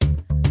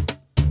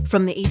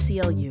From the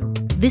ACLU,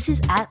 this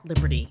is At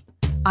Liberty.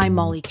 I'm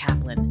Molly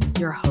Kaplan,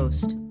 your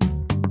host.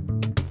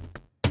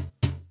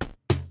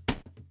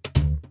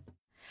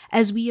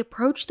 As we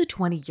approach the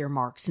 20-year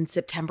mark since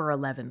September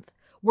 11th,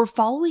 we're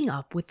following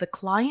up with the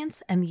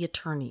clients and the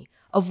attorney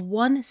of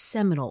one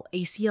seminal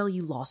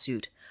ACLU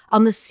lawsuit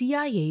on the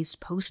CIA's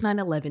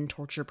post-9/11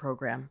 torture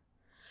program.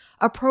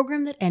 A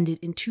program that ended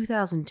in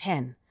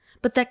 2010,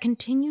 but that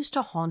continues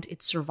to haunt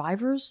its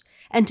survivors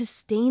and to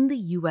stain the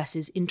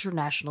U.S.'s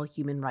international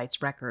human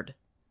rights record.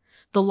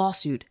 The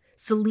lawsuit,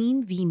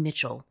 Salim v.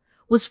 Mitchell,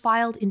 was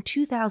filed in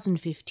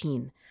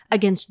 2015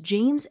 against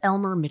James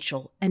Elmer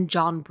Mitchell and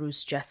John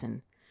Bruce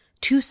Jessen,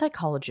 two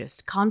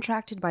psychologists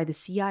contracted by the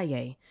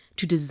CIA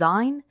to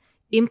design,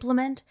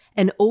 implement,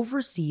 and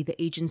oversee the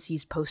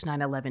agency's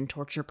post-9/11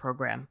 torture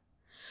program.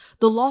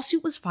 The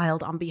lawsuit was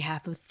filed on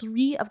behalf of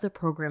three of the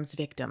program's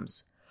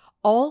victims.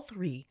 All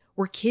three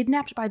were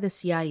kidnapped by the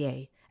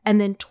CIA and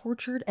then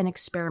tortured and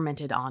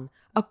experimented on,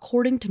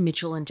 according to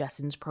Mitchell and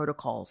Jessen's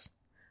protocols.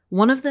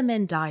 One of the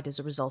men died as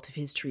a result of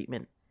his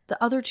treatment.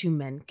 The other two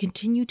men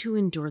continue to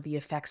endure the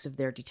effects of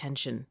their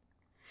detention.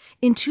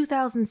 In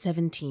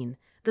 2017,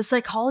 the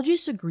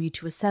psychologists agreed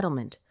to a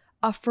settlement,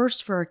 a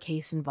first for a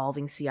case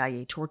involving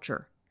CIA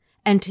torture.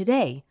 And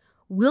today,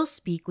 we'll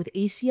speak with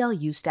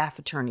ACLU staff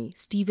attorney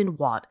Stephen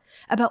Watt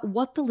about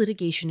what the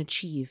litigation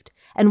achieved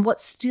and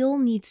what still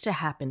needs to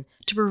happen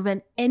to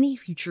prevent any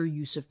future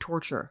use of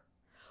torture.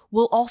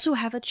 We'll also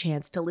have a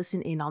chance to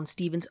listen in on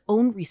Stephen's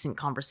own recent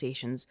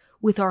conversations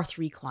with our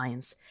three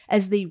clients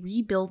as they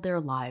rebuild their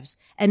lives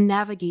and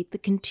navigate the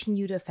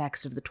continued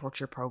effects of the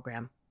torture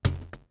program.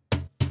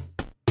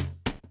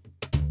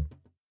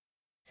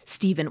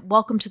 Stephen,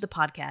 welcome to the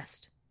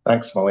podcast.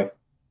 Thanks, Molly.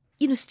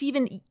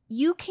 Stephen,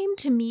 you came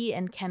to me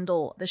and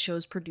Kendall, the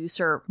show's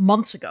producer,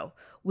 months ago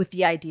with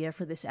the idea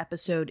for this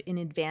episode in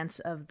advance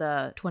of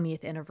the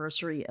 20th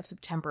anniversary of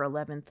September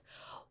 11th.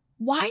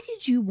 Why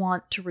did you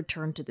want to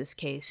return to this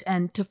case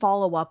and to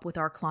follow up with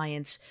our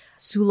clients,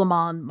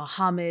 Suleiman,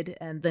 Mohammed,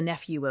 and the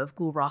nephew of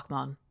Gul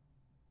Rahman?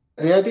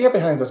 The idea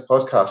behind this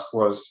podcast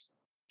was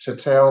to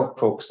tell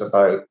folks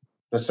about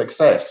the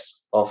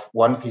success of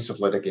one piece of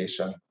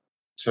litigation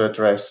to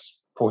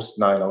address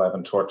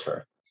post-9/11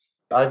 torture.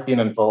 I've been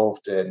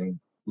involved in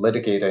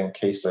litigating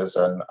cases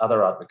and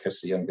other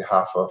advocacy on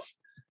behalf of,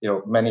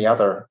 many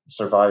other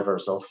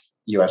survivors of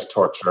US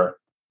torture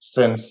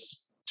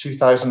since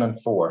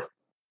 2004.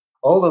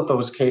 All of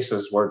those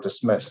cases were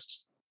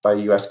dismissed by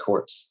US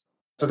courts.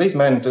 So these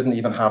men didn't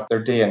even have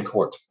their day in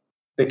court.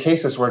 The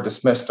cases were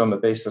dismissed on the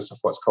basis of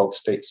what's called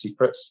state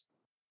secrets.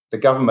 The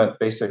government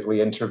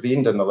basically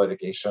intervened in the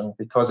litigation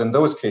because in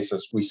those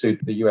cases, we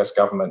sued the US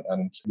government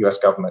and US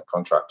government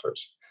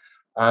contractors.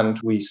 And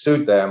we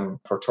sued them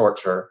for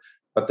torture,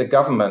 but the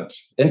government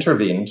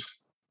intervened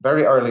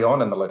very early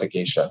on in the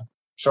litigation,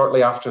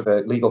 shortly after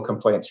the legal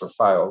complaints were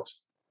filed,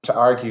 to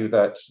argue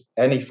that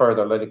any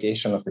further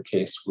litigation of the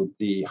case would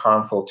be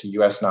harmful to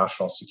US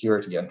national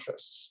security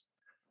interests,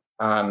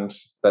 and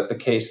that the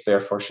case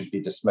therefore should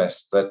be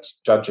dismissed, that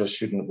judges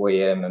shouldn't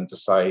weigh in and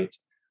decide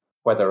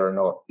whether or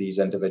not these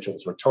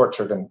individuals were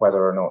tortured and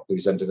whether or not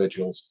these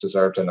individuals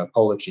deserved an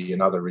apology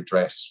and other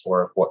redress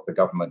for what the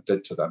government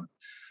did to them.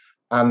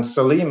 And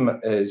Salim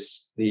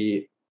is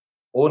the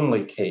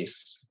only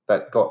case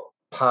that got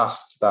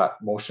past that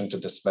motion to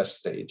dismiss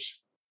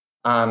stage.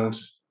 And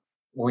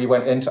we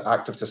went into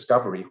active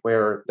discovery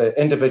where the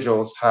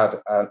individuals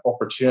had an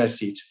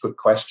opportunity to put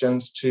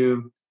questions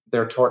to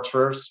their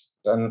torturers.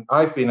 And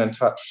I've been in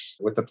touch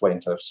with the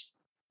plaintiffs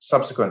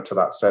subsequent to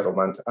that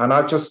settlement. And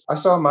I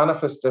saw a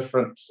manifest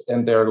difference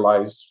in their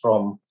lives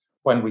from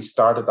when we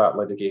started that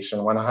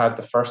litigation, when I had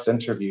the first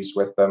interviews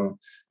with them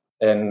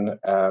in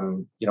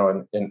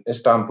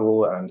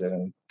Istanbul and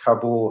in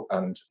Kabul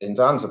and in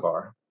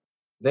Zanzibar.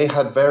 They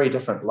had very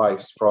different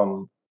lives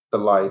from the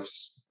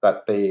lives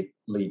that they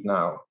lead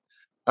now.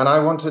 And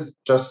I wanted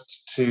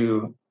just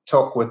to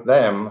talk with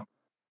them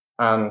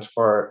and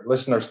for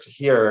listeners to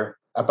hear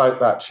about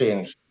that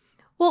change.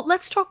 Well,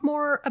 let's talk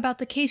more about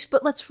the case,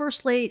 but let's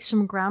first lay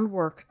some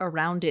groundwork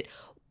around it.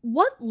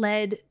 What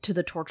led to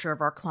the torture of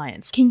our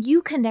clients? Can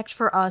you connect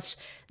for us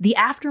the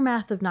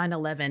aftermath of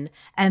 9/11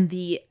 and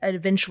the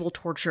eventual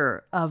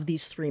torture of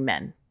these three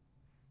men?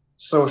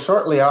 So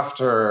shortly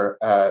after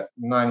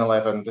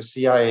 9/11, the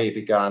CIA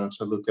began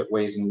to look at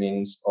ways and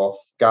means of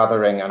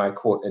gathering, and I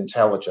quote,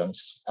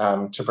 intelligence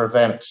to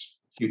prevent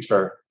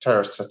future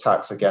terrorist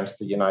attacks against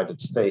the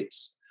United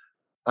States.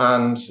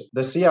 And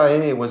the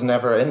CIA was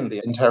never in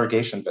the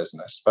interrogation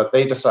business, but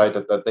they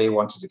decided that they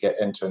wanted to get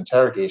into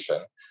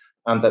interrogation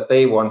and that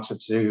they wanted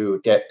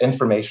to get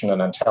information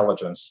and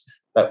intelligence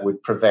that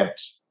would prevent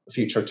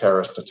future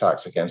terrorist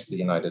attacks against the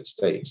United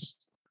States.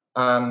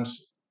 And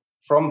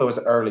from those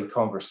early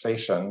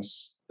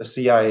conversations, the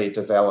CIA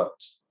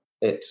developed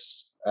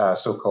its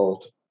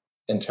so-called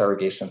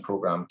interrogation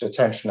program,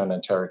 detention and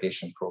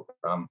interrogation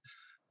program,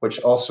 which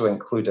also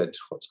included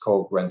what's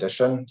called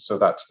rendition. So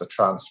that's the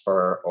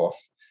transfer of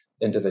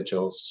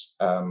individuals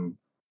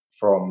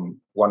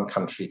from one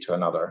country to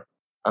another.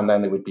 And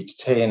then they would be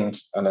detained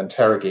and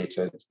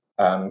interrogated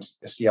and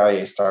the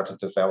CIA started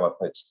to develop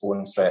its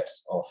own set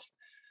of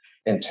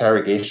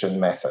interrogation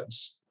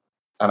methods.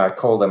 And I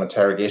call them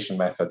interrogation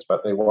methods,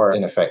 but they were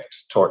in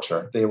effect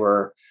torture. They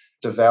were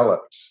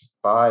developed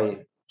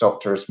by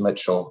Doctors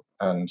Mitchell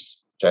and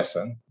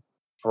Jessen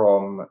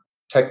from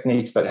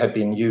techniques that had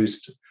been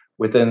used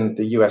within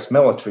the US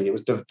military. It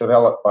was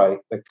developed by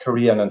the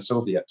Korean and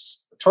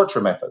Soviets,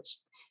 torture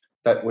methods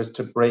that was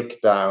to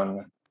break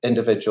down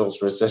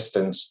individuals'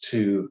 resistance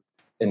to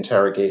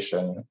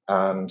interrogation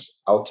and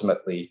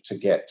ultimately to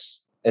get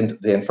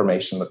the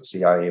information that the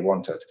CIA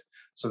wanted.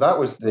 So that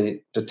was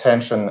the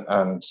detention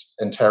and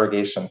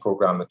interrogation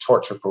program, the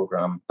torture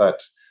program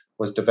that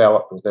was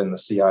developed within the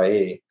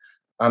CIA.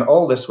 And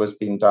all this was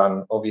being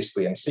done,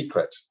 obviously, in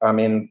secret. I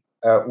mean,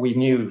 we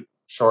knew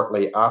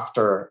shortly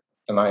after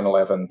the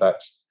 9/11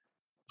 that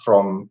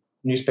from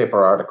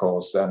newspaper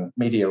articles and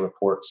media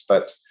reports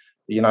that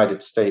the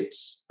United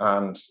States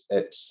and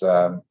its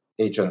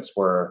agents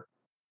were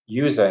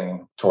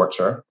using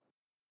torture.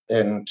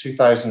 In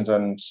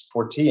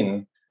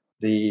 2014,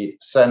 the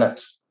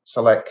Senate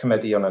Select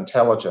Committee on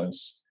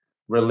Intelligence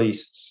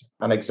released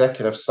an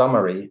executive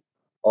summary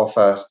of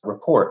a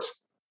report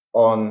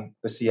on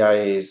the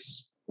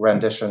CIA's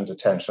rendition,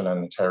 detention,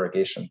 and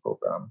interrogation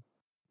program.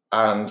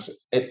 And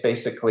it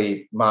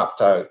basically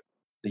mapped out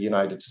the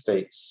United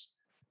States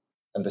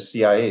and the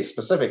CIA,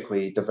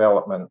 specifically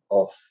development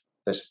of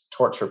this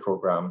torture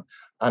program.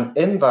 And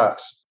in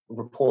that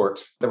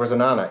report, there was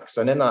an annex,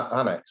 and in that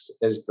annex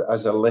is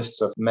a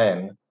list of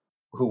men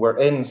who were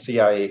in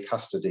CIA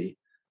custody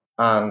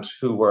and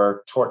who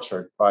were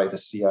tortured by the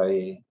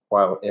CIA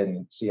while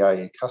in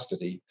CIA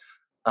custody.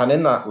 And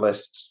in that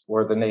list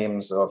were the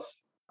names of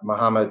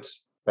Mohammed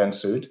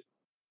Bensoud,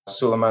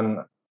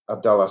 Suleiman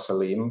Abdullah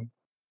Salim,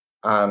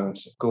 and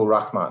Gul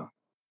Rahman.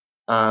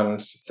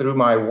 And through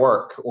my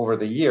work over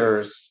the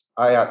years,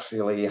 I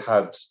actually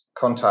had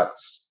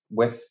contacts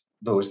with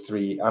those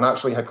three and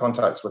actually had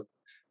contacts with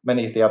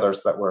many of the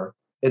others that were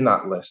in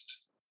that list.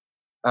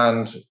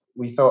 And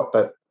we thought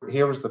that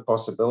here was the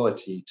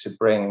possibility to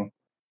bring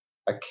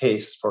a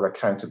case for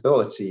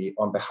accountability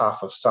on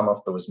behalf of some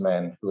of those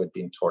men who had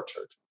been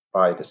tortured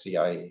by the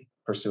CIA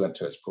pursuant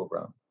to its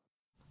program.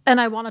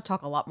 And I want to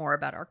talk a lot more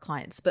about our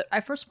clients, but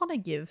I first want to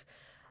give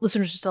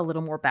listeners just a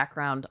little more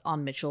background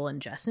on Mitchell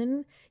and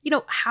Jessen.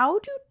 How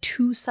do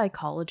two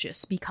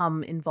psychologists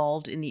become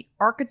involved in the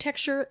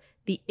architecture,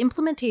 the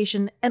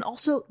implementation, and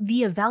also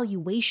the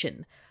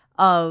evaluation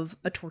of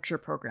a torture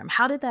program?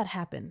 How did that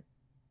happen?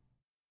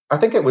 I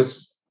think it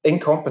was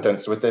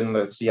incompetence within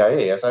the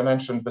CIA. As I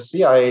mentioned, the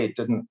CIA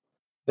didn't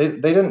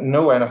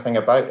know anything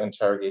about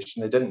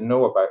interrogation. They didn't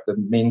know about the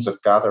means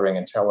of gathering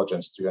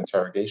intelligence through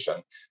interrogation.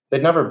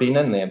 They'd never been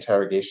in the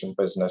interrogation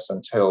business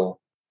until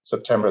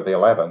September the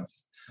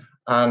 11th.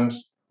 And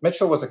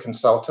Mitchell was a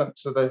consultant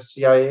to the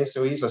CIA,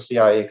 so he's a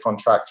CIA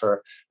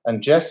contractor.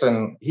 And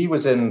Jessen, he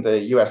was in the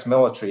US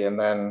military and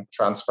then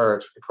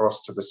transferred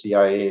across to the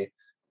CIA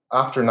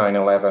after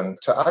 9/11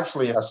 to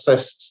actually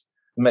assist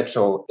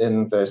Mitchell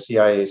in the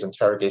CIA's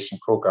interrogation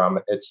program,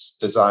 its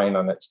design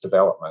and its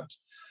development.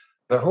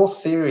 The whole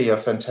theory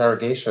of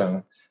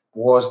interrogation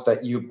was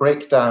that you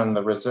break down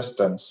the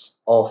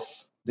resistance of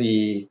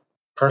the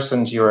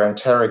persons you're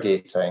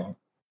interrogating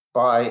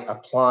by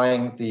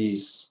applying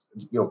these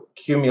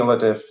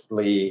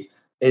cumulatively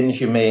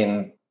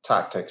inhumane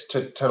tactics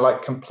to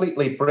like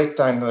completely break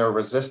down their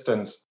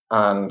resistance.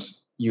 And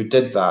you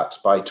did that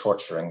by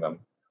torturing them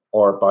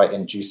or by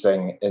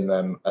inducing in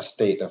them a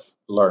state of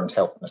learned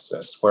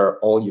helplessness where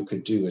all you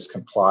could do is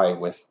comply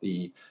with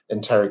the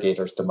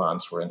interrogator's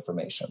demands for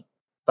information.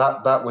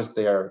 That was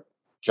their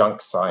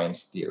junk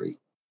science theory.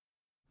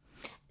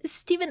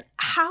 Stephen,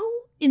 how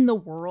in the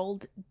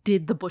world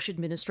did the Bush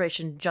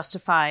administration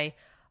justify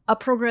a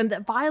program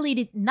that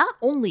violated not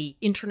only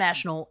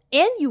international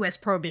and U.S.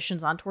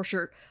 prohibitions on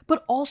torture,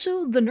 but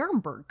also the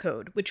Nuremberg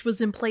Code, which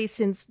was in place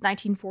since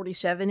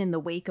 1947 in the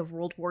wake of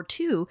World War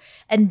II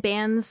and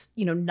bans,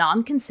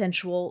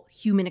 non-consensual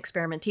human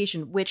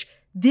experimentation, which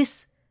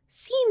this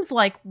seems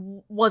like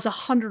was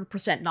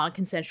 100%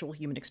 non-consensual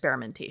human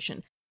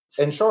experimentation.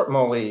 In short,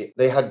 Molly,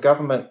 they had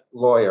government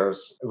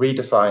lawyers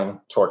redefine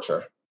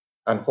torture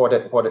and what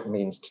it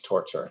means to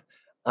torture.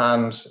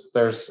 And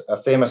there's a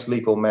famous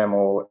legal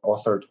memo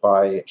authored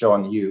by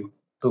John Yoo,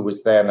 who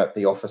was then at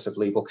the Office of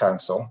Legal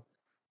Counsel,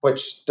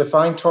 which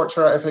defined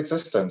torture out of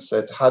existence.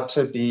 It had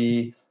to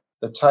be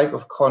the type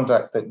of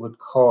conduct that would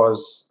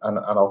cause, and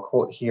I'll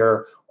quote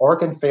here,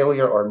 organ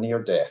failure or near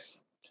death.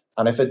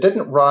 And if it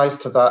didn't rise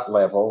to that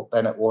level,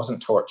 then it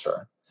wasn't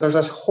torture. There's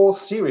a whole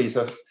series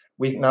of,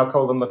 we now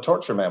call them the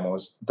torture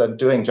memos, that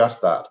doing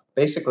just that,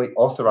 basically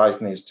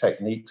authorizing these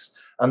techniques.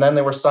 And then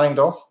they were signed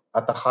off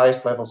at the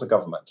highest levels of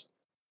government,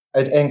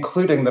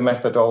 including the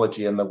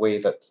methodology and the way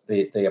that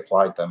they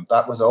applied them.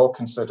 That was all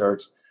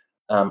considered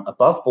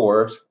above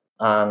board,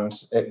 and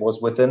it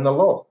was within the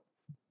law.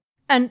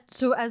 And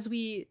so as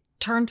we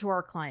turn to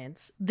our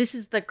clients, this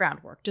is the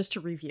groundwork, just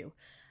to review.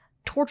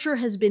 Torture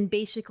has been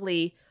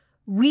basically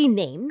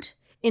renamed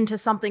into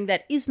something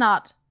that is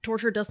not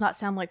torture does not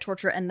sound like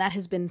torture, and that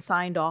has been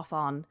signed off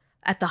on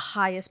at the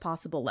highest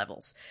possible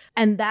levels.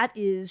 And that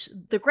is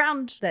the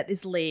ground that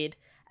is laid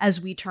as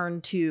we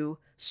turn to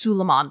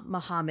Suleiman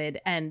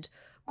Mohammed and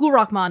Gul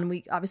Rahman.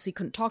 We obviously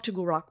couldn't talk to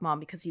Gul Rahman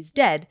because he's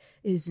dead,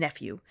 his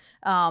nephew.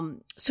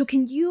 So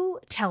can you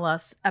tell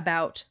us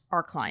about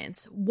our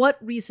clients? What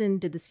reason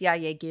did the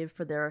CIA give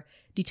for their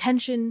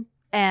detention?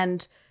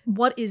 And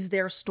what is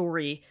their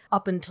story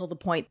up until the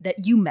point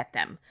that you met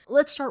them?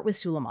 Let's start with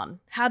Suleiman.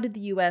 How did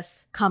the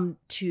U.S. come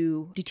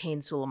to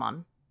detain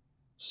Suleiman?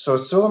 So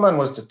Suleiman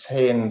was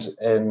detained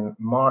in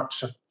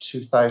March of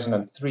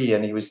 2003,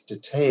 and he was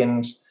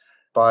detained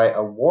by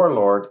a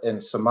warlord in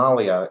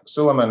Somalia.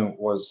 Suleiman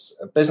was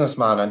a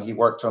businessman, and he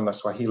worked on the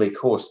Swahili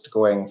coast,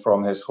 going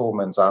from his home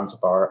in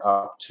Zanzibar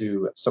up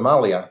to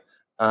Somalia.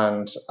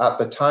 And at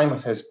the time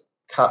of his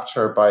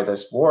capture by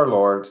this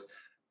warlord,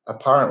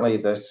 apparently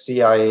the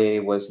CIA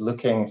was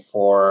looking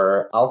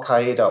for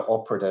Al-Qaeda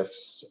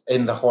operatives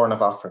in the Horn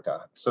of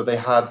Africa. So they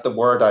had the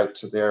word out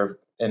to their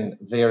in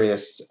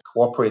various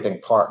cooperating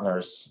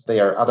partners,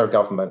 their other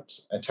government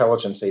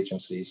intelligence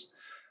agencies.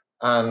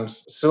 And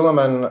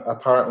Suleiman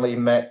apparently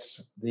met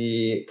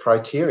the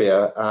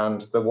criteria,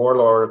 and the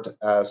warlord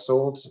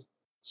sold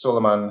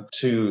Suleiman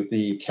to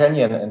the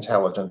Kenyan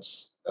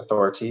intelligence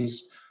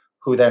authorities,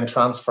 who then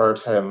transferred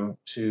him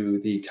to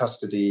the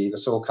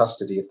sole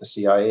custody of the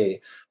CIA.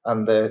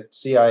 And the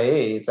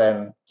CIA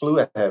then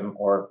flew him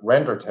or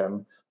rendered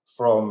him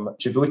from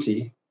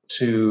Djibouti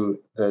to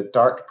the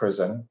dark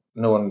prison,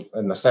 known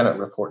in the Senate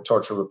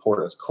torture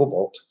report as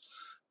Cobalt,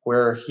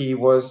 where he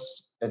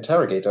was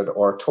interrogated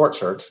or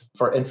tortured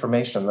for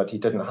information that he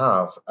didn't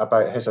have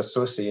about his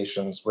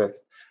associations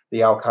with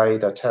the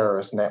Al-Qaeda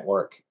terrorist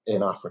network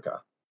in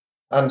Africa.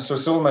 And so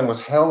Suleiman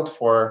was held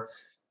for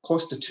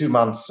close to 2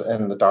 months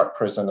in the dark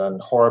prison and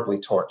horribly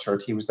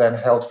tortured. He was then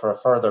held for a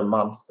further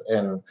month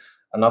in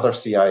another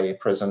CIA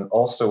prison,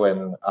 also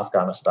in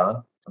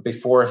Afghanistan,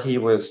 before he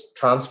was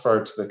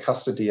transferred to the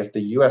custody of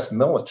the US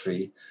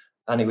military.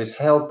 And he was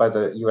held by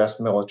the US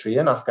military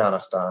in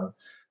Afghanistan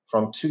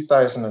from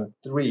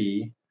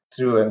 2003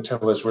 through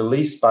until his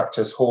release back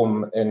to his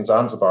home in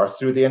Zanzibar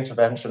through the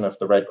intervention of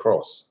the Red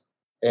Cross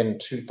in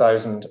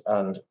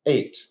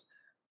 2008.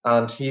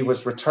 And he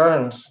was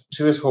returned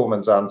to his home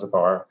in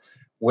Zanzibar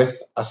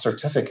with a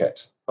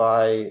certificate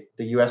by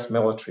the US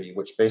military,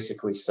 which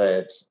basically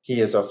said he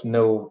is of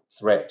no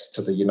threat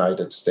to the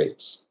United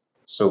States,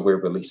 so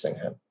we're releasing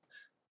him.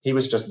 He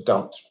was just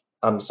dumped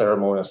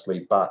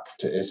unceremoniously back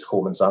to his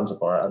home in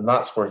Zanzibar, and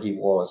that's where he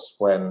was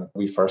when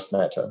we first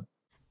met him.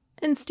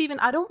 And Stephen,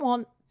 I don't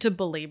want to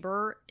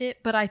belabor it,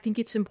 but I think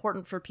it's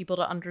important for people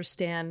to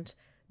understand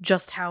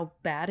just how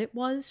bad it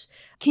was.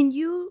 Can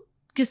you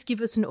just give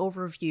us an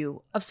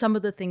overview of some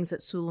of the things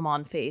that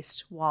Suleiman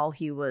faced while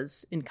he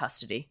was in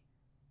custody?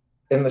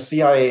 In the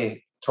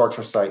CIA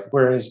torture site,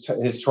 where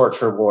his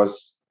torture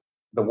was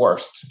the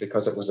worst,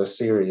 because it was a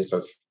series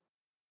of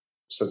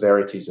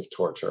severities of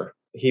torture,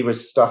 he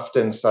was stuffed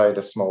inside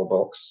a small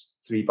box,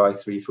 3 by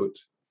 3 foot.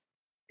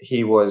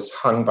 He was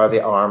hung by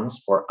the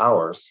arms for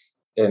hours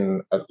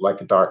in a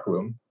dark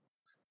room.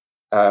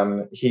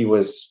 He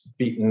was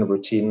beaten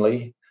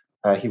routinely.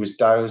 He was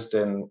doused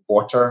in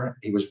water.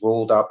 He was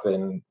rolled up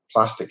in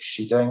plastic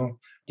sheeting.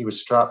 He was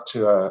strapped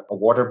to a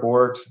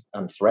waterboard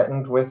and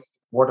threatened with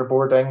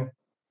waterboarding.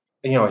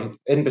 You know,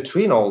 in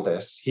between all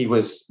this, he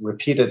was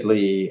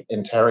repeatedly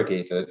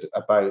interrogated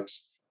about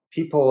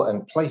people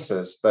and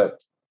places that,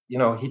 you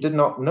know, he did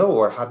not know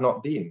or had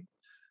not been.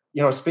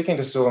 You know, speaking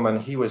to Suleiman,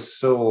 he was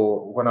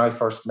when I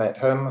first met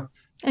him.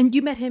 And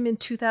you met him in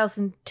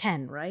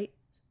 2010, right?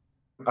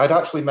 I'd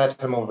actually met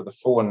him over the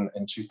phone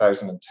in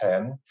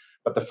 2010.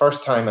 But the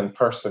first time in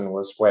person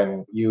was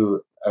when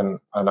you and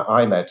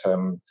I met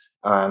him.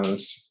 And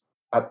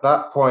at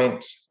that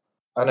point,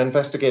 an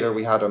investigator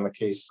we had on the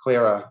case,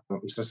 Clara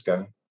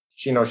Usiskan,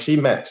 she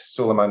met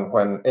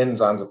Suleiman in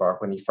Zanzibar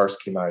when he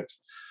first came out.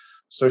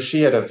 So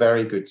she had a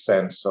very good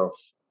sense of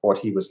what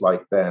he was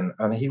like then.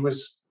 And he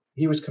was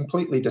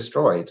completely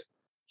destroyed.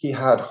 He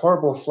had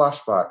horrible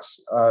flashbacks,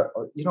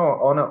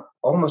 on an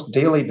almost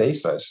daily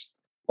basis.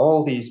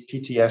 All these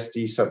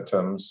PTSD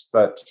symptoms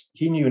that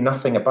he knew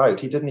nothing about.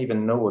 He didn't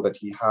even know that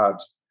he had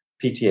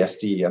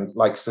PTSD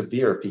and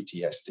severe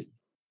PTSD.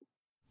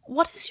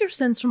 What is your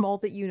sense from all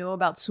that you know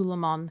about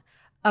Suleiman,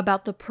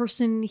 about the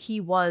person he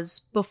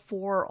was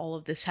before all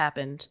of this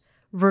happened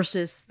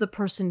versus the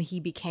person he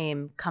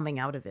became coming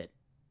out of it?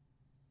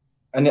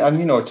 And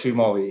you know too,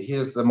 Molly, he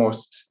is the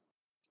most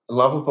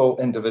lovable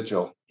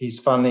individual. He's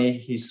funny,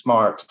 he's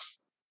smart,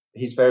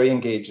 he's very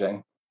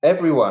engaging.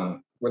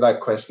 Everyone, without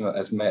question, that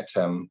has met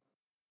him,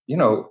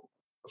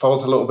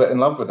 falls a little bit in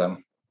love with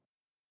him.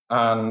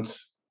 And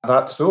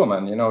that's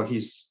Suleiman,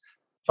 he's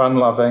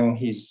fun-loving,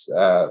 he's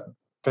a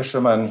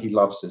fisherman, he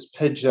loves his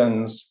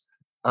pigeons.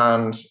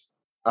 And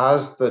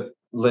as the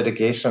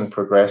litigation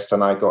progressed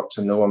and I got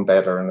to know him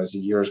better, and as the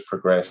years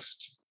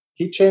progressed,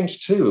 he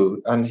changed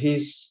too. And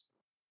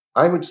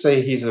I would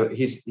say he's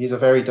a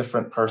very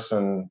different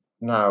person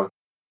now.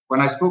 When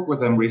I spoke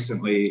with him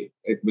recently,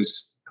 it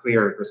was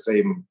clear the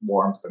same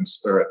warmth and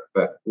spirit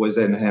that was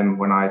in him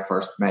when I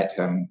first met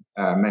him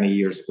many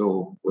years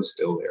ago was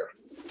still there.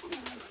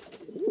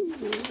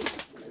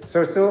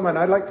 So, Suleiman,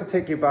 I'd like to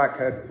take you back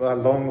a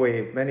long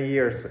way, many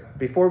years,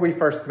 before we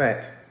first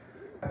met.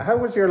 How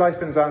was your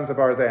life in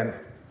Zanzibar then?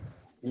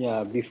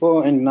 Yeah,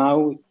 before and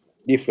now,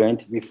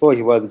 different. Before,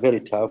 he was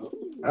very tough.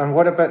 And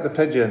what about the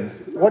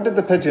pigeons? What did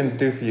the pigeons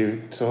do for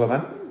you,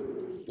 Suleiman?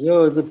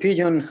 The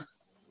pigeon,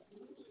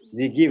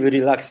 they give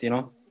relax,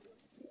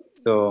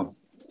 So,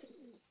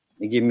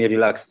 they give me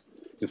relax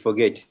to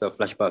forget the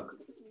flashback.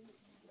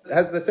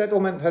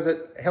 Has it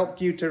helped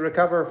you to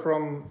recover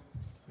from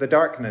the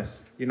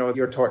darkness,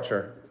 your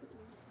torture?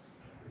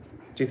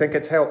 Do you think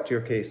it's helped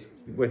your case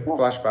with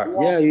flashbacks?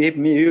 Yeah,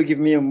 you give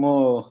me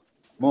more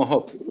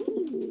hope.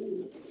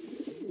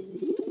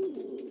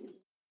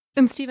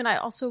 And Stephen, I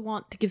also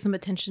want to give some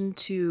attention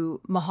to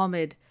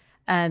Mohammed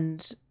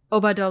and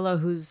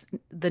Obaidullah, who's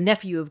the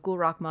nephew of Gul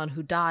Rahman,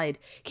 who died.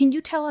 Can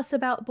you tell us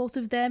about both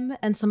of them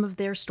and some of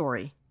their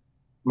story?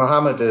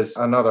 Mohammed is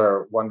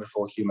another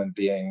wonderful human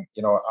being.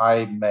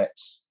 I met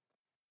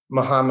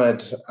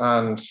Mohammed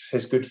and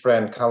his good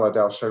friend Khaled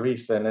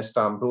al-Sharif in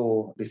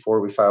Istanbul before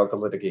we filed the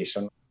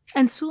litigation.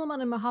 And Suleiman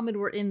and Mohammed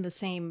were in the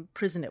same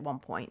prison at one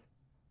point.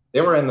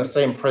 They were in the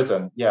same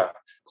prison, yeah.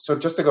 So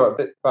just to go a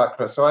bit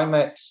back, so I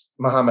met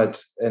Mohammed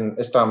in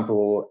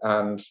Istanbul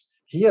and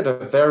he had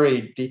a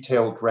very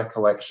detailed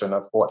recollection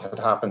of what had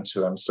happened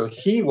to him. So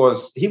he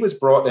was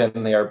brought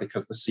in there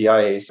because the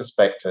CIA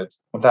suspected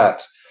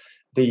that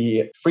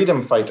the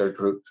Freedom Fighter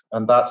Group,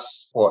 and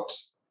that's what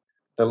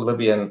the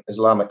Libyan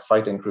Islamic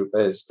Fighting Group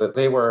is, that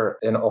they were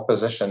in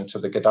opposition to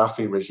the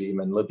Gaddafi regime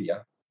in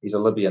Libya. He's a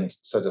Libyan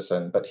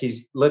citizen, but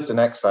he's lived in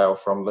exile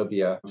from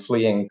Libya,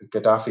 fleeing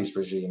Gaddafi's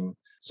regime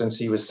since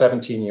he was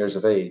 17 years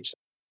of age.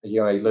 He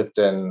lived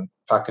in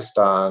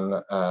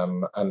Pakistan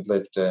and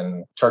lived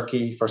in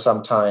Turkey for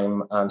some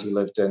time, and he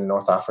lived in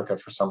North Africa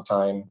for some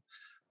time.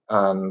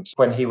 And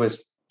when he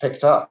was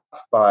picked up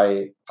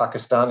by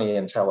Pakistani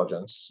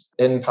intelligence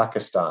in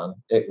Pakistan,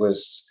 it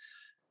was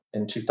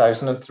in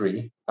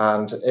 2003,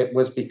 and it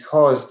was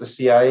because the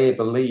CIA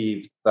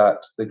believed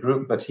that the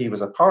group that he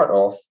was a part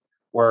of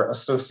were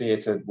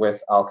associated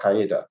with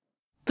Al-Qaeda.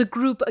 The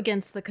group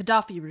against the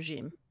Gaddafi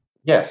regime?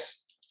 Yes.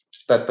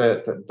 That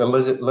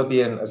the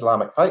Libyan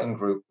Islamic Fighting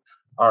Group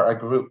are a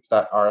group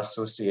that are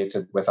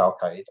associated with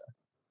Al-Qaeda.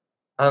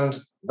 And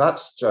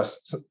that's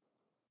just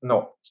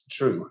not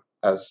true,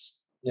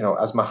 as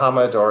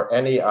Mohammed or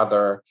any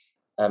other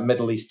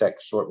Middle East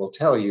expert will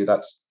tell you,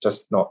 that's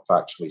just not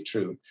factually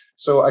true.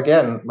 So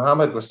again,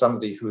 Mohammed was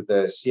somebody who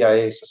the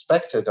CIA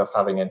suspected of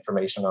having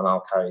information on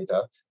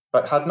Al-Qaeda,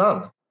 but had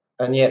none.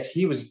 And yet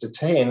he was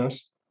detained,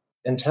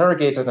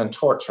 interrogated and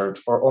tortured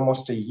for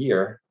almost a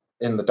year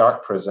in the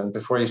dark prison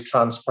before he's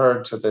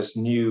transferred to this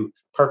new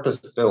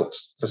purpose-built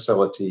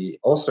facility,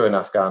 also in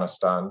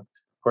Afghanistan,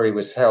 where he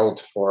was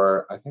held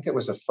for, I think it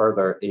was a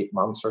further 8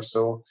 months or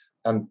so,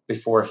 and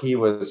before he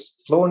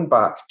was flown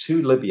back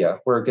to Libya,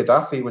 where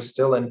Gaddafi was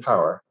still in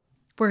power.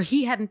 Where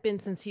he hadn't been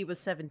since he was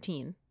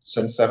 17.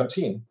 Since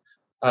 17.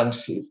 And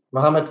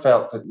Mohammed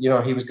felt that,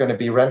 he was going to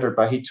be rendered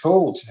by, he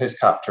told his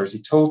captors,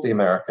 he told the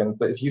American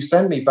that if you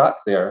send me back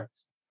there,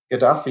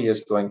 Gaddafi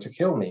is going to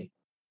kill me.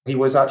 He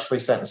was actually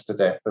sentenced to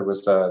death. There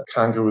was a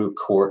kangaroo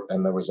court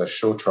and there was a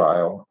show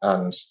trial,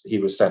 and he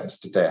was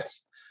sentenced to death.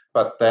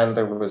 But then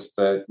there was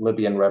the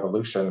Libyan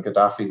revolution.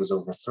 Gaddafi was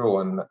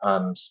overthrown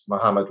and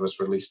Mohammed was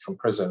released from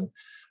prison.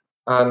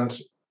 And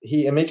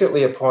he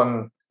immediately,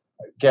 upon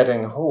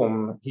getting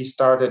home, he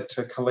started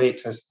to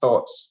collate his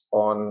thoughts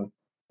on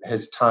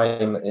his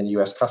time in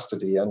US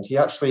custody. And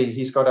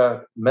he's got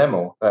a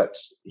memo that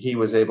he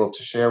was able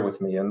to share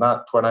with me. And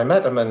that when I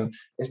met him in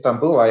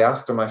Istanbul, I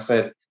asked him, I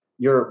said,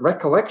 your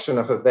recollection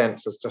of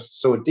events is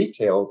just so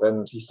detailed.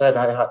 And he said,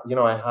 I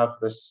have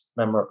this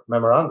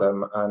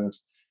memorandum. And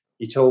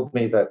he told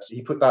me that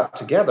he put that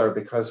together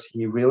because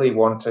he really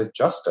wanted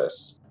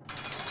justice.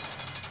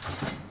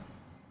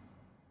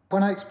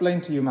 When I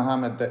explained to you,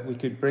 Mohammed, that we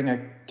could bring a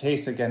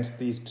case against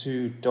these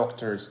two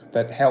doctors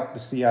that helped the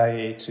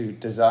CIA to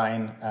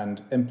design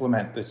and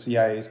implement the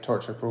CIA's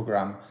torture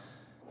program,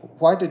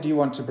 why did you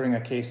want to bring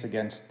a case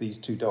against these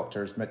two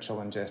doctors, Mitchell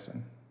and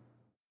Jessen?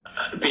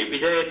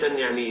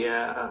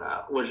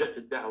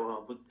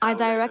 I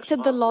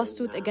directed the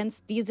lawsuit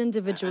against these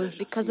individuals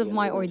because of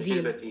my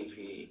ordeal.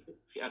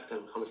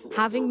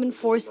 Having been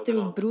forced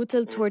through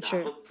brutal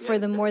torture for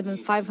the more than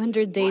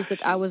 500 days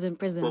that I was in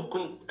prison.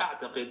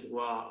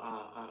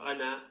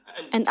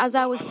 And as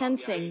I was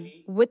sensing,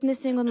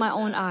 witnessing with my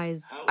own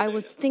eyes, I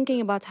was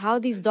thinking about how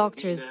these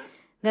doctors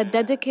that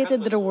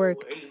dedicated their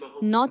work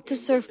not to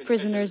serve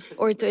prisoners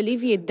or to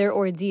alleviate their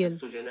ordeal,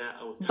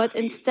 but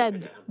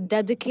instead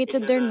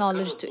dedicated their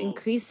knowledge to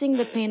increasing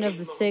the pain of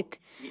the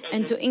sick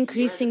and to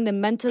increasing the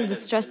mental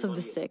distress of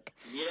the sick,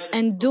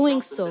 and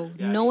doing so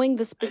knowing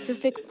the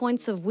specific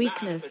points of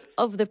weakness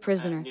of the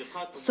prisoner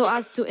so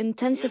as to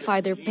intensify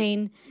their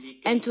pain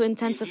and to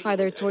intensify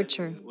their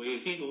torture.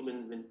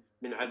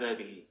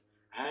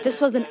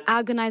 This was an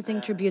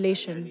agonizing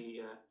tribulation.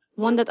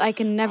 one that I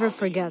can never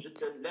forget.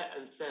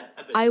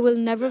 I will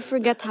never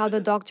forget how the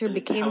doctor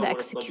became the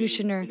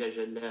executioner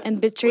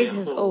and betrayed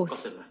his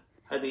oath.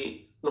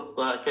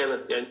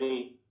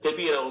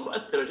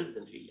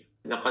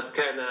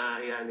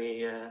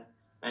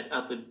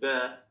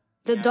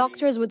 The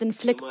doctors would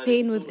inflict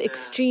pain with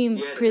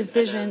extreme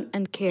precision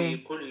and care.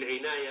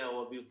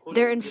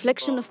 Their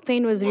infliction of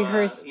pain was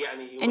rehearsed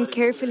and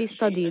carefully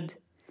studied.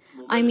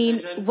 I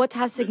mean, what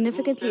has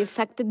significantly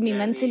affected me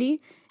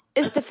mentally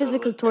is the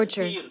physical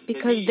torture,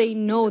 because they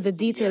know the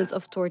details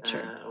of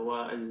torture.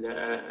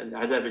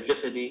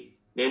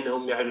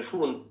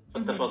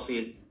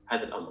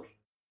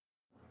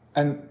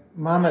 And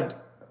Mohammed,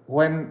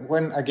 when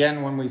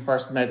we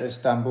first met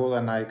Istanbul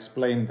and I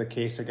explained the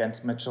case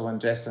against Mitchell and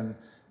Jessen,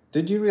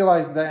 did you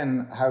realize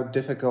then how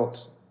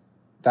difficult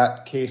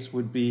that case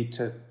would be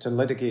to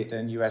litigate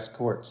in US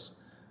courts?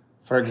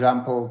 For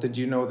example, did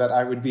you know that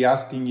I would be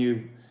asking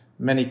you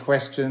many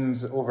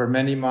questions over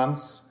many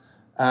months,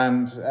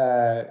 and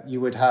you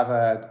would have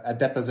a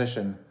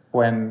deposition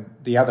when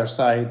the other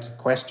side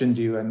questioned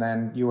you, and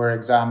then you were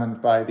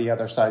examined by the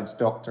other side's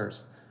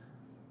doctors?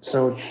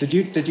 So did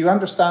you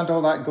understand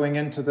all that going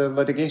into the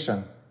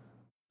litigation?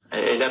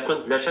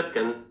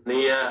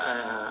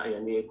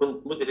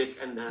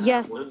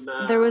 Yes,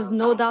 there was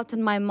no doubt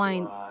in my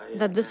mind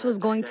that this was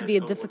going to be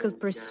a difficult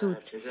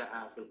pursuit,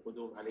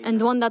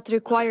 and one that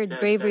required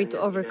bravery to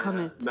overcome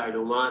it.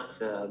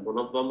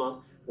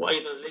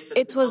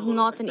 It was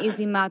not an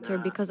easy matter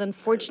because,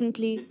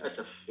 unfortunately,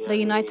 the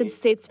United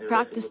States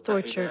practiced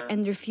torture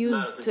and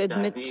refused to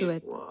admit to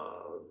it,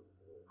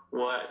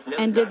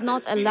 and did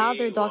not allow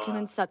their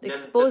documents that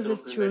expose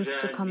this truth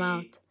to come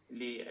out.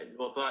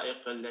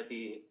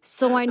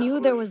 So I knew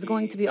there was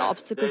going to be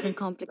obstacles and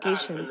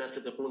complications.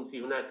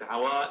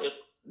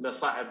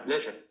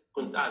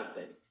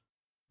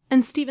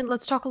 And Stephen,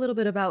 let's talk a little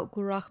bit about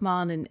Gur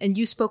Rahman, and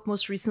you spoke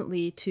most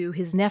recently to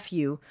his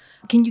nephew.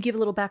 Can you give a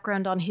little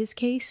background on his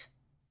case?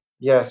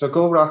 Yeah, so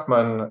Gur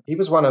Rahman, he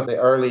was one of the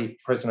early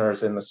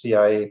prisoners in the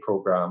CIA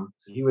program.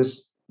 He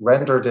was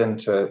rendered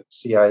into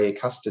CIA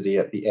custody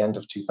at the end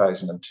of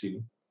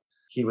 2002.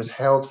 He was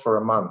held for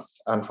a month,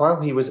 and while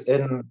he was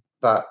in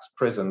that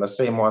prison, the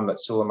same one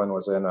that Suleiman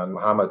was in and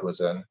Mohammed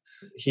was in,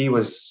 he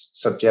was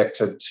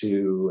subjected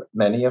to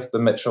many of the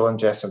Mitchell and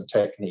Jessen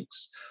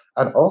techniques.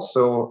 And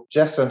also,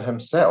 Jessen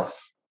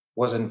himself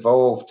was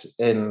involved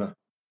in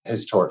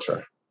his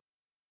torture.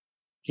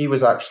 He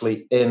was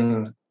actually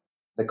in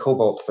the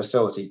Cobalt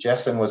facility.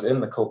 Jessen was in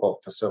the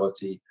Cobalt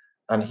facility,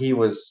 and he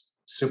was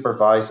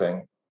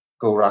supervising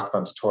Gur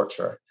Rahman's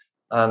torture.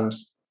 And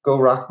Gur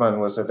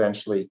Rahman was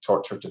eventually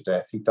tortured to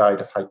death. He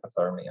died of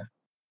hypothermia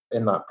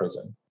in that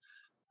prison.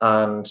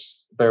 And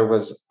there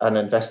was an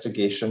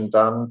investigation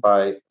done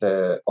by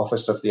the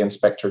Office of the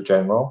Inspector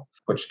General,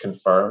 which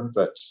confirmed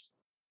that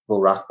Gur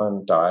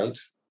Rahman died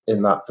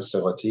in that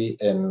facility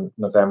in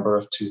November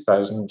of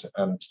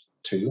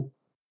 2002.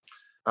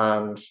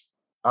 And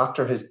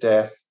after his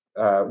death,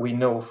 we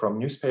know from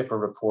newspaper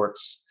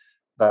reports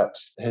that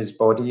his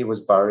body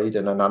was buried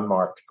in an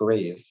unmarked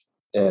grave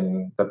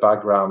in the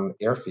Bagram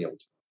airfield.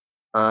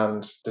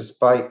 And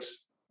despite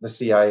the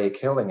CIA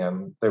killing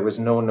him, there was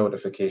no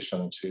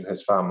notification to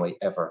his family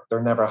ever.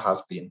 There never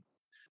has been.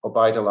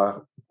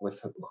 Obaidullah,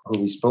 with who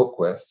we spoke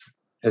with,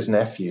 his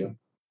nephew,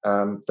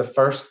 the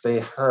first they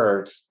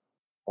heard,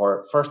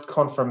 or first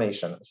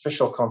confirmation,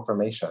 official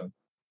confirmation,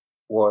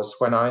 was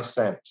when I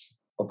sent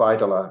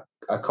Obaidullah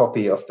a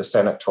copy of the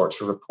Senate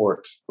torture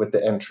report with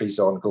the entries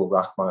on Gur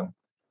Rahman,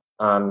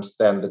 and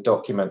then the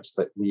documents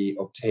that we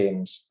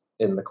obtained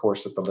in the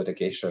course of the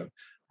litigation,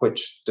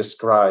 which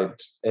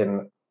described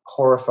in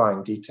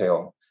horrifying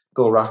detail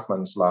Gur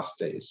Rahman's last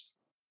days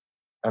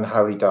and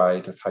how he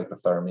died of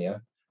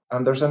hypothermia.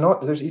 And there's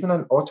even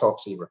an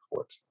autopsy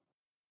report.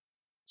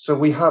 So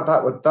we have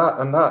that with that,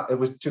 and that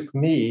took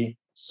me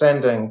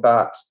sending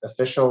that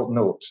official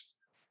note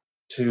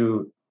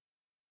to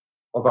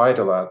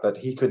Obaidullah that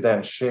he could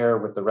then share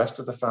with the rest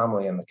of the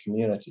family and the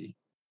community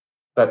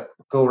that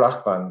Gur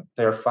Rahman,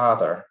 their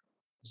father,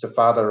 is the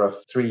father of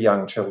 3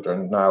 young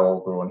children, now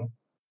all grown,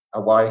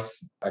 a wife,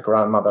 a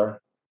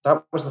grandmother.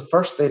 That was the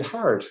first they'd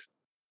heard.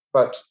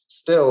 But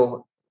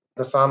still,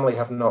 the family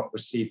have not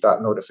received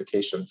that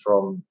notification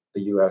from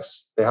the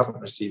US. They haven't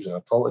received an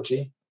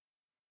apology.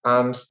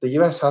 And the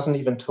US hasn't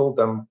even told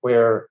them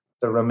where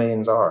the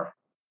remains are.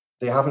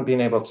 They haven't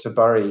been able to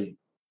bury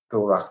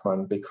Gur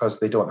Rahman because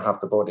they don't have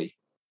the body.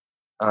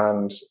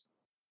 And,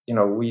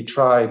 we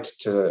tried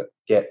to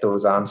get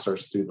those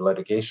answers through the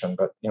litigation,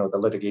 but, the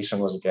litigation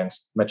was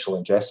against Mitchell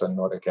and Jessen,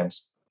 not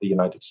against the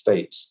United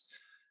States.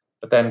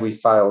 But then we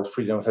filed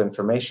Freedom of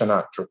Information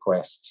Act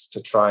requests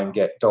to try and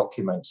get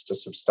documents to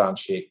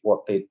substantiate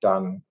what they'd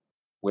done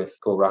with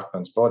Gur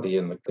Rahman's body.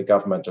 And the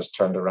government just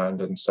turned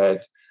around and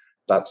said,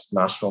 that's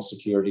national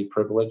security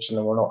privilege, and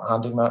then we're not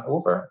handing that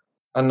over.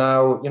 And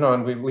now,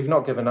 and we've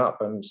not given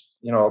up, and,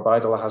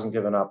 Obaidullah hasn't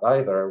given up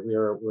either.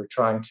 We're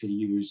trying to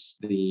use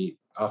the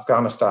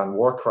Afghanistan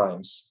war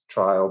crimes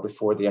trial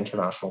before the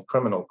International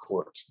Criminal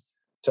Court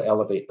to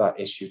elevate that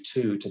issue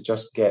too, to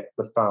just get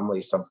the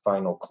family some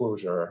final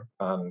closure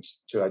and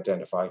to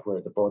identify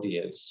where the body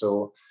is.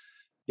 So,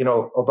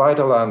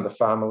 Obaidullah and the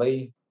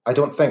family, I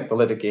don't think the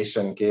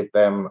litigation gave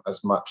them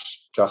as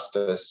much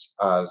justice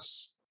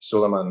as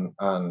Suleiman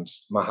and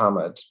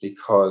Mohammed,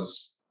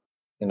 because,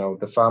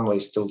 the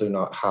families still do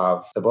not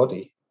have the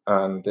body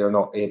and they're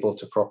not able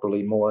to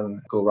properly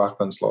mourn Gul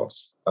Rahman's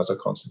loss as a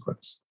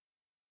consequence.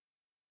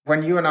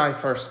 When you and I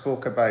first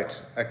spoke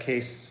about a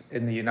case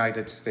in the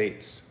United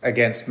States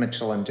against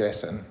Mitchell and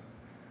Jessen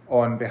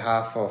on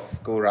behalf of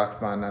Gul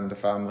Rahman and the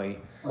family,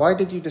 why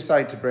did you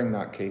decide to bring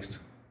that case?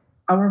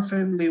 Our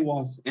family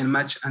was in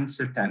much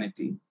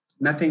uncertainty.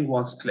 Nothing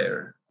was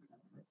clear.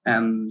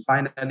 And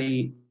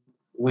finally,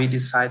 we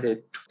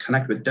decided to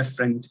connect with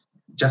different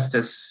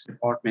justice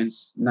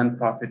departments,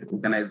 non-profit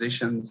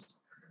organizations,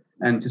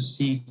 and to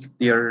seek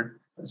their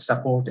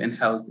support and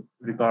help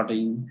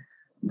regarding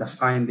the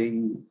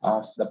finding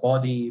of the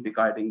body,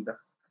 regarding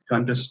to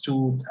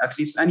understand at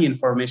least any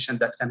information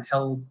that can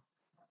help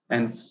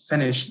and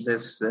finish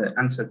this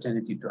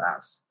uncertainty to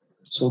us.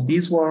 So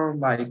these were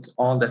like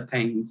all the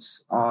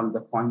things, all the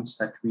points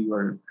that we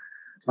were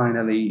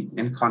finally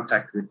in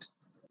contact with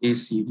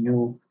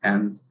ACLU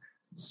and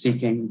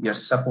seeking their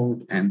support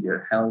and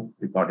their help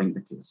regarding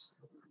the case.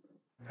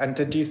 And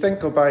did you think,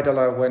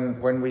 Obaidullah,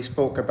 when we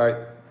spoke about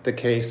the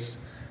case,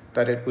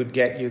 that it would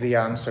get you the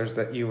answers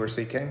that you were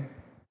seeking?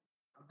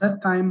 At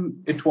that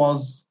time, it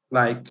was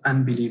like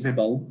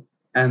unbelievable.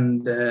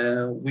 And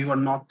we were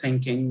not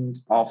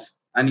thinking of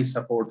any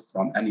support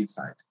from any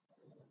side,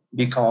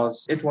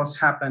 because it was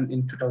happened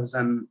in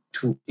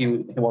 2002. He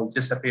was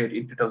disappeared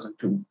in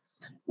 2002.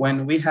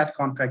 When we had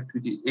contact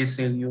with the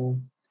ACLU,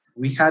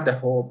 we had a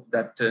hope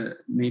that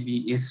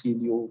maybe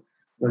ACLU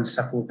will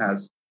support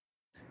us.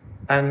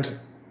 And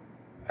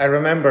I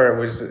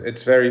remember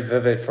it's very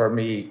vivid for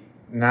me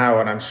now,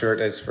 and I'm sure it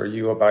is for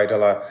you,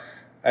 Obaidullah.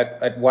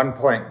 At one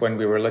point when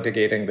we were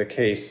litigating the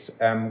case,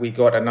 we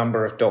got a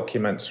number of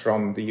documents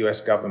from the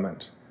US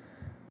government.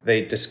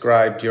 They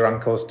described your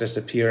uncle's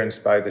disappearance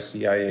by the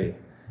CIA.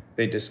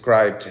 They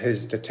described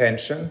his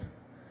detention,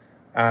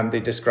 and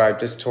they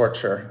described his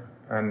torture,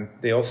 and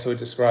they also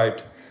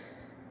described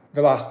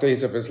the last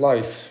days of his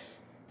life.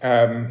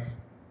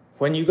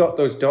 When you got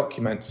those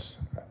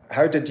documents,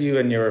 how did you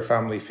and your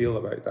family feel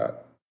about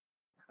that?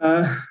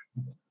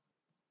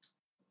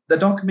 The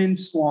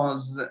documents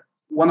was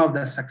one of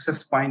the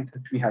success points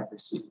that we had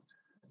received,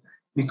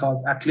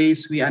 because at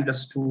least we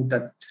understood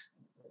that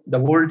the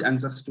world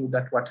understood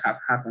that what had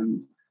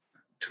happened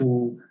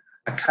to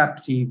a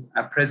captive,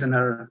 a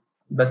prisoner,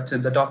 but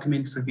the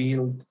documents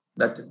revealed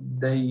that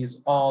there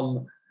is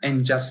all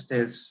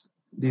injustice,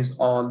 there's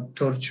all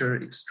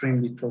torture,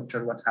 extremely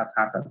torture, what have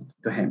happened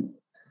to him.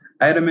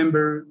 I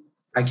remember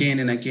again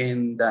and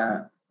again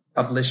the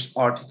published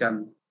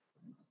article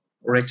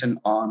written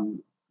on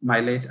my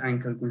late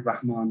uncle Gul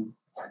Rahman,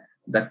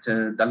 that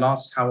the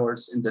last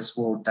hours in this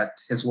world, that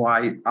his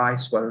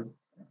eyes were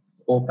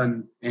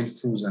open and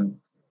frozen.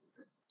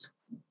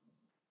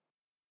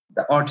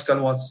 The article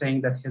was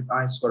saying that his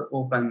eyes were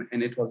open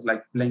and it was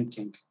like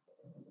blinking,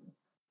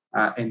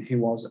 and he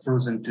was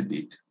frozen to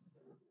death.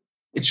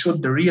 It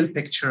showed the real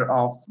picture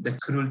of the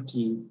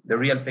cruelty, the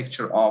real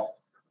picture of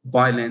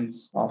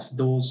violence of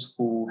those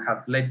who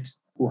have led,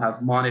 who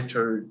have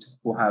monitored,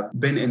 who have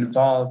been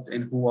involved,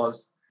 and who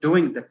was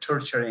doing the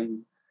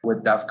torturing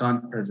with the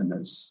Afghan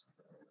prisoners.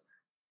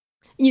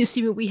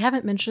 Stephen, we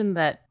haven't mentioned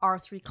that our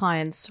three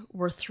clients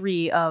were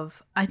three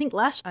of, I think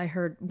last I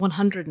heard,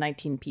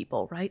 119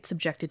 people, right,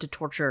 subjected to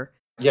torture.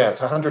 Yeah,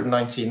 it's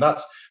 119.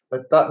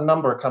 That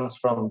number comes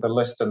from the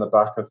list in the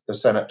back of the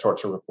Senate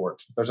torture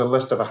report. There's a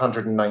list of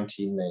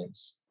 119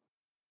 names.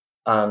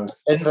 And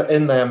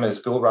in them is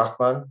Gul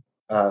Rahman,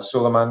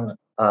 Suleiman,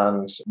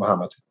 and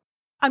Mohammed.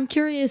 I'm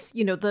curious,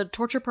 the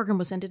torture program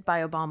was ended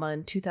by Obama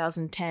in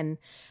 2010.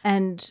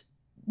 And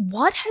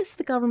what has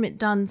the government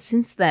done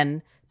since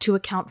then to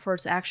account for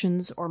its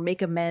actions or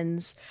make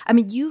amends? I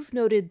mean, you've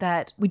noted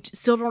that we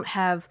still don't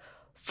have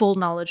full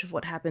knowledge of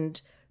what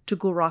happened to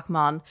Gul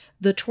Rahman.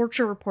 The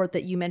torture report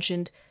that you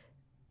mentioned,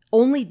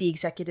 only the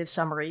executive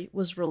summary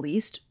was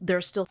released.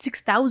 There's still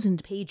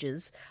 6,000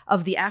 pages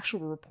of the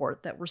actual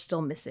report that we're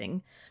still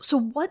missing. So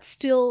what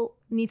still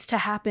needs to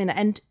happen?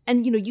 And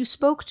you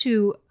spoke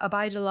to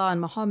Obaidullah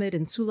and Mohammed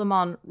and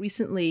Suleiman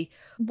recently.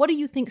 What do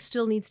you think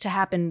still needs to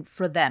happen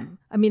for them?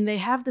 I mean, they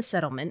have the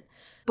settlement,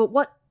 but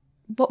what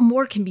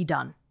more can be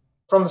done?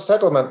 From the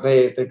settlement,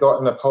 they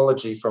got an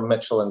apology from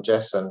Mitchell and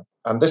Jessen,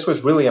 and this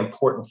was really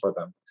important for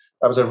them.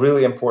 That was a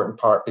really important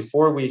part.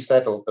 Before we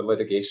settled the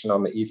litigation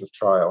on the eve of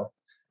trial,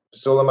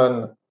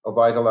 Suleiman,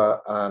 Obaidullah,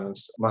 and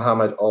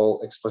Mohammed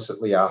all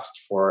explicitly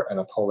asked for an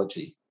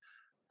apology.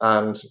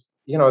 And,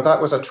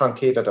 that was a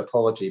truncated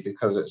apology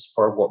because it's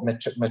for what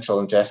Mitchell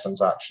and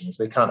Jessen's actions.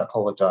 They can't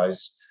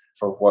apologize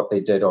for what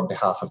they did on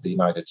behalf of the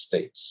United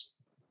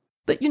States.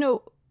 But,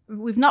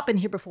 we've not been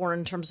here before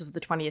in terms of the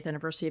 20th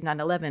anniversary of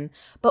 9/11,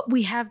 but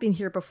we have been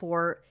here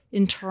before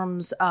in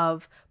terms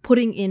of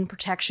putting in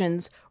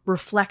protections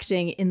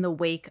reflecting in the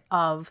wake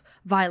of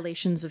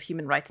violations of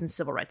human rights and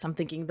civil rights. I'm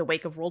thinking the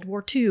wake of World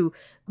War II,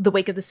 the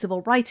wake of the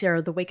Civil Rights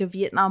era, the wake of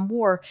Vietnam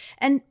War.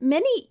 And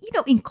many,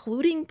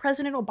 including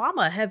President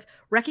Obama, have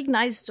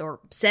recognized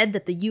or said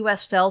that the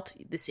U.S. felt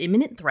this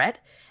imminent threat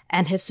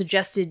and have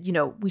suggested,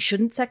 we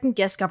shouldn't second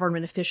guess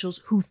government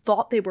officials who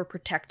thought they were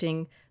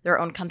protecting their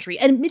own country.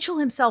 And Mitchell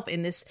himself,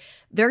 in this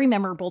very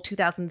memorable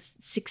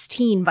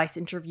 2016 Vice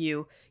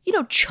interview,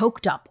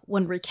 choked up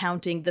when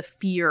recounting the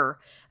fear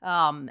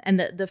and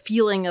the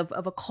feeling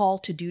of a call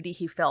to duty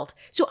he felt.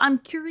 So I'm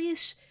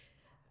curious,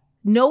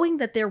 knowing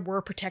that there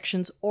were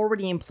protections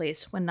already in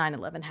place when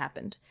 9/11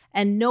 happened,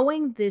 and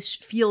knowing this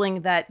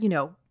feeling that,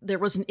 there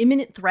was an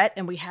imminent threat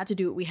and we had to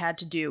do what we had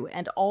to do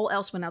and all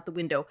else went out the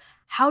window,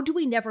 how do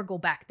we never go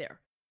back there?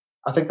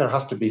 I think there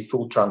has to be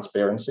full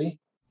transparency.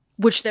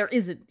 Which there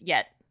isn't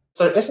yet.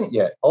 There isn't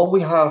yet. All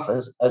we have,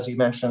 as you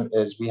mentioned,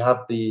 is we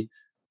have the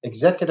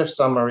executive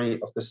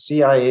summary of the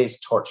CIA's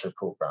torture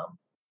program.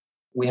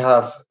 We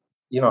have,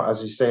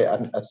 as you say,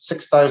 at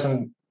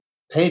 6,000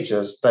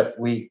 pages that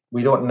we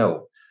don't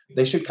know.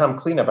 They should come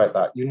clean about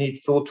that. You need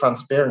full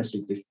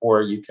transparency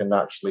before you can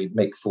actually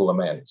make full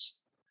amends.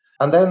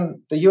 And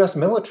then the US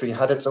military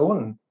had its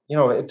own,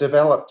 it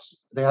developed,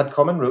 they had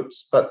common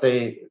roots, but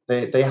they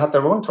had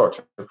their own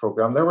torture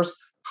program. There was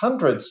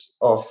hundreds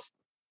of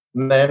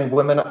men,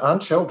 women,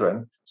 and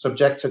children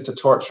subjected to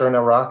torture in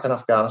Iraq and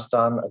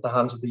Afghanistan at the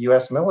hands of the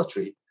US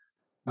military.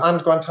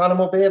 And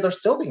Guantanamo Bay, they're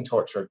still being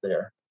tortured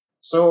there.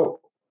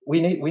 So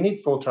we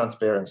need full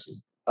transparency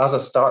as a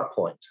start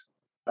point.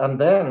 And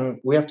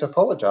then we have to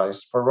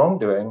apologize for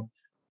wrongdoing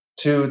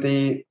to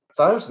the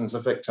thousands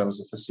of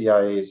victims of the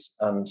CIA's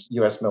and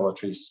US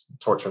military's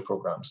torture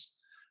programs.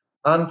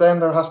 And then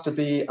there has to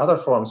be other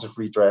forms of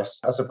redress,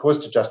 as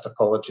opposed to just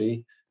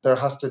apology. There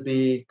has to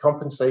be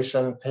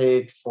compensation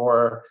paid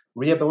for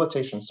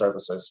rehabilitation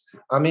services.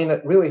 I mean,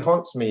 it really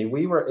haunts me.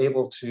 We were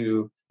able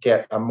to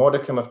get a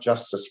modicum of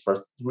justice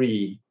for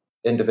 3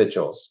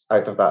 individuals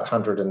out of that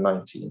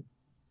 119.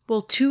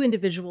 Well, 2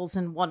 individuals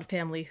and 1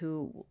 family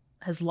who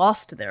has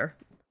lost their...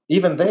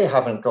 Even they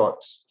haven't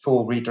got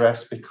full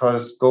redress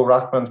because Gul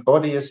Rahman's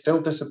body is still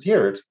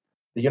disappeared.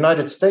 The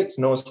United States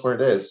knows where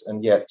it is,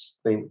 and yet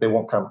they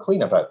won't come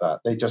clean about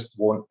that. They just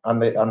won't,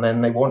 and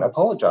then they won't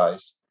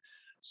apologize.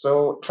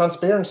 So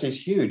transparency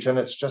is huge, and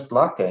it's just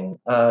lacking.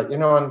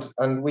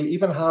 And we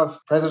even have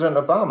President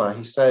Obama.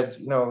 He said,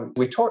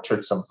 we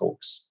tortured some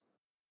folks.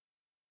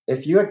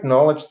 If you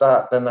acknowledge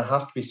that, then there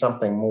has to be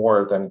something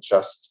more than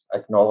just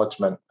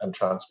acknowledgement and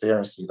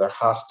transparency. There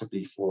has to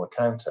be full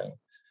accounting.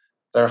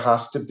 There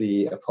has to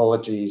be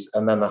apologies,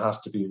 and then there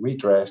has to be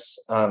redress,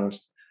 and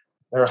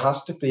there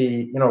has to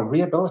be,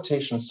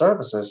 rehabilitation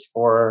services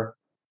for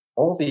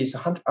all these.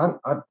 I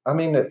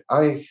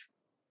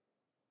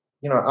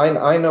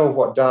know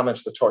what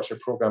damage the torture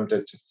program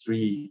did to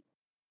 3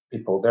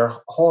 people. They're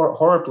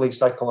horribly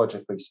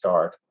psychologically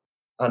scarred,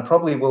 and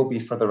probably will be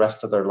for the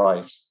rest of their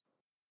lives.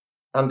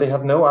 And they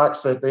have no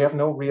access. They have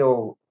no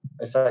real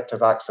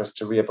effective access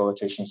to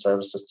rehabilitation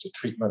services, to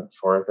treatment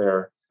for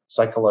their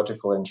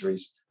psychological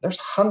injuries. There's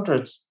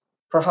hundreds,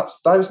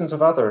 perhaps thousands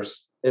of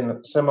others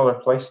in similar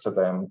place to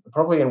them,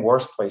 probably in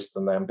worse place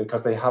than them,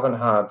 because they haven't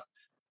had,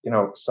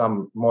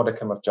 some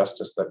modicum of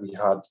justice that we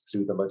had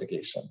through the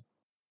litigation.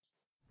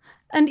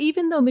 And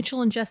even though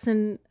Mitchell and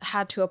Jessen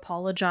had to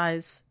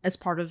apologize as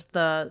part of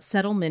the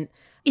settlement,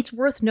 it's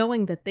worth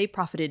knowing that they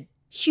profited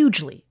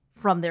hugely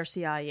from their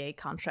CIA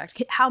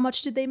contract. How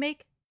much did they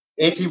make?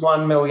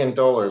 $81 million,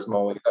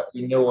 Molly, that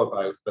we know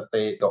about, that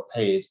they got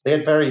paid. They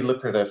had very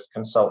lucrative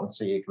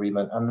consultancy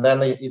agreement. And then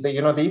they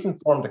even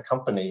formed a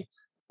company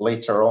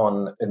later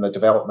on in the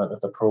development of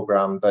the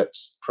program that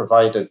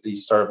provided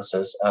these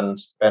services and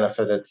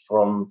benefited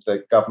from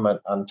the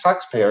government and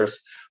taxpayers'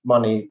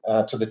 money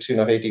to the tune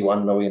of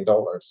 $81 million.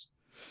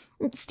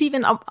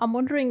 Stephen, I'm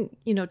wondering,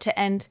 to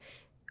end,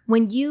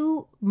 when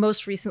you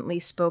most recently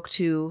spoke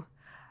to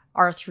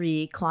our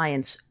 3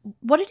 clients,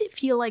 what did it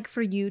feel like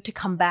for you to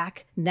come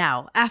back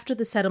now after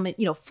the settlement,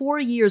 4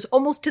 years,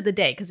 almost to the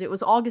day, because it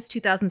was August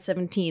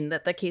 2017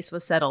 that the case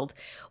was settled.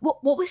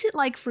 What was it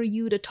like for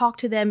you to talk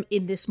to them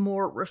in this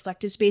more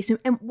reflective space?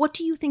 And what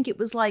do you think it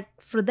was like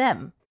for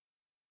them?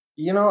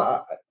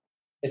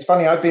 It's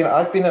funny. I've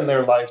been in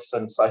their lives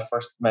since I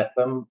first met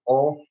them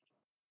all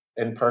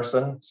in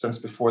person, since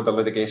before the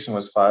litigation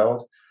was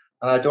filed.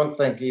 And I don't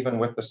think even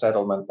with the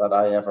settlement that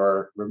I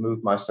ever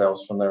removed myself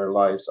from their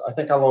lives. I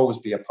think I'll always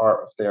be a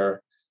part of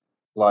their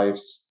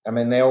lives. I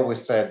mean, they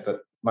always said that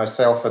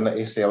myself and the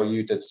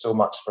ACLU did so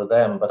much for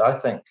them, but I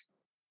think,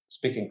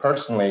 speaking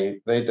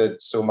personally, they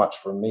did so much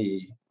for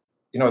me.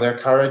 Their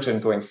courage in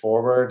going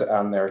forward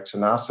and their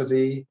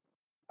tenacity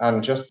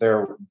and just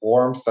their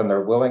warmth and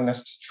their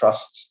willingness to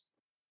trust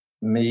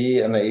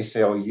me and the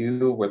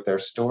ACLU with their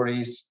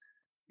stories.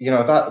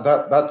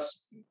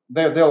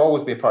 They'll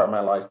always be a part of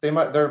my life. There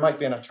might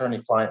be an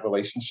attorney-client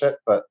relationship,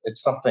 but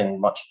it's something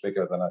much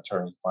bigger than an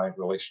attorney-client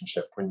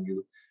relationship when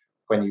you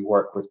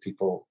work with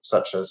people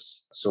such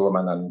as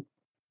Suleiman and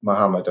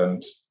Mohammed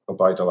and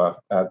Obaidullah.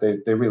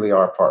 They really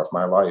are part of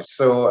my life.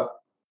 So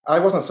I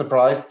wasn't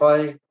surprised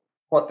by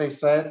what they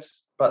said,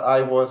 but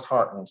I was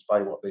heartened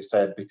by what they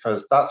said,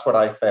 because that's what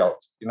I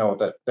felt,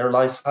 that their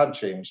lives had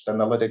changed and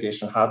the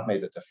litigation had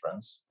made a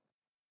difference.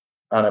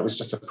 And it was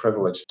just a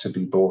privilege to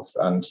be both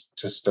and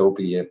to still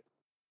be a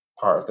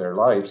part of their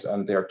lives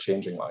and their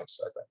changing lives,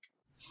 I think.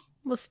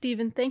 Well,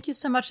 Stephen, thank you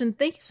so much. And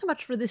thank you so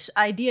much for this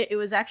idea. It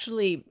was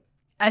actually,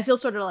 I feel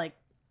sort of like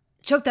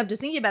choked up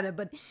just thinking about it,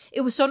 but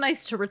it was so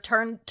nice to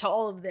return to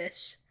all of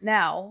this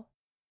now.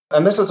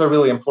 And this is a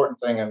really important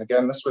thing. And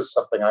again, this was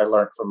something I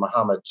learned from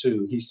Mohammed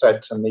too. He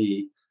said to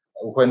me,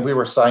 when we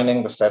were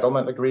signing the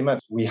settlement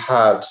agreement, we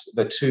had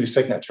the 2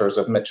 signatures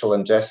of Mitchell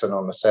and Jessen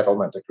on the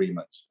settlement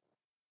agreement.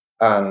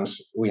 And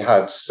we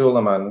had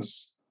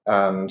Suleiman's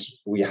and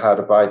we had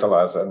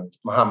Obaidullah's, and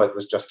Mohammed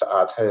was just to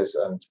add his.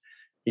 And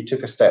he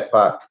took a step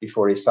back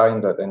before he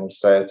signed it and he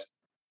said,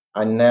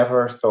 I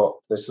never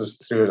thought, this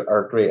was through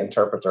our great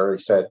interpreter, he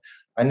said,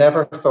 I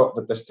never thought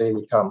that this day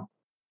would come.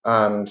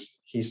 And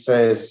he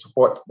says,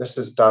 what this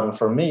has done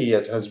for me,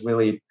 it has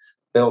really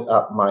built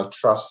up my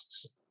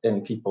trust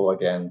in people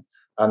again,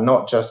 and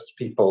not just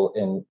people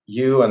in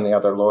you and the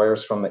other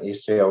lawyers from the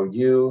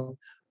ACLU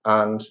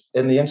and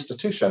in the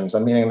institutions,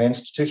 and meaning the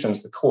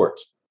institutions, the court,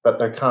 that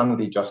there can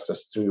be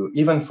justice through,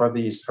 even for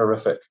these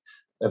horrific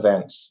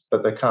events,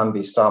 that there can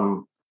be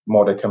some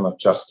modicum of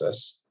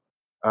justice.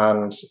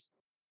 And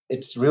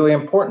it's really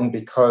important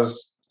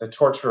because the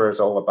torture is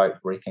all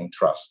about breaking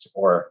trust,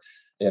 or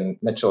in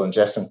Mitchell and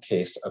Jessen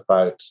case,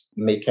 about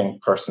making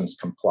persons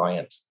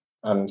compliant.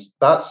 And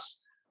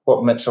that's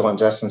what Mitchell and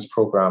Jessen's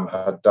program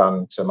had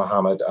done to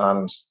Mohammed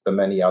and the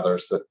many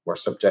others that were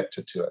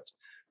subjected to it.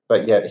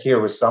 But yet here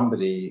was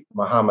somebody,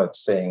 Mohammed,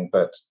 saying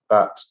that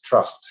that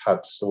trust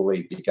had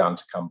slowly begun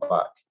to come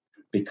back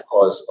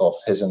because of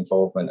his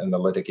involvement in the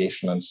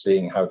litigation and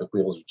seeing how the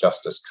wheels of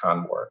justice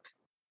can work.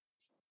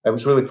 It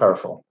was really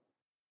powerful.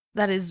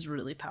 That is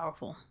really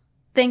powerful.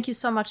 Thank you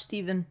so much,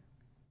 Stephen.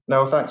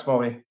 No, thanks,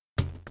 Molly.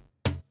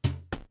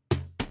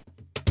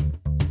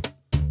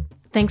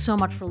 Thanks so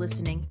much for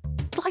listening.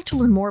 If you'd like to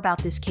learn more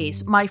about this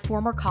case, my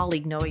former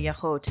colleague Noah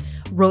Yachot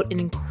wrote an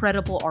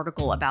incredible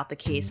article about the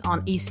case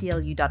on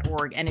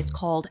aclu.org, and it's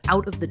called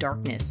Out of the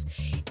Darkness.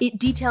 It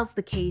details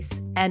the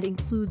case and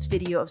includes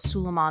video of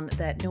Suleiman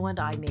that Noah and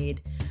I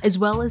made, as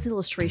well as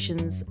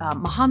illustrations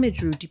Mohammed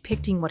drew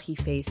depicting what he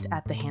faced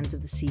at the hands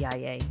of the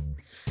CIA.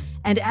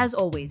 And as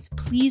always,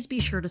 please be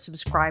sure to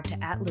subscribe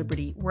to At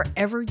Liberty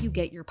wherever you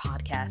get your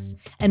podcasts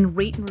and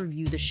rate and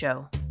review the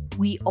show.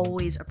 We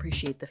always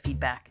appreciate the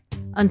feedback.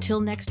 Until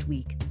next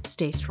week,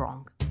 stay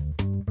strong.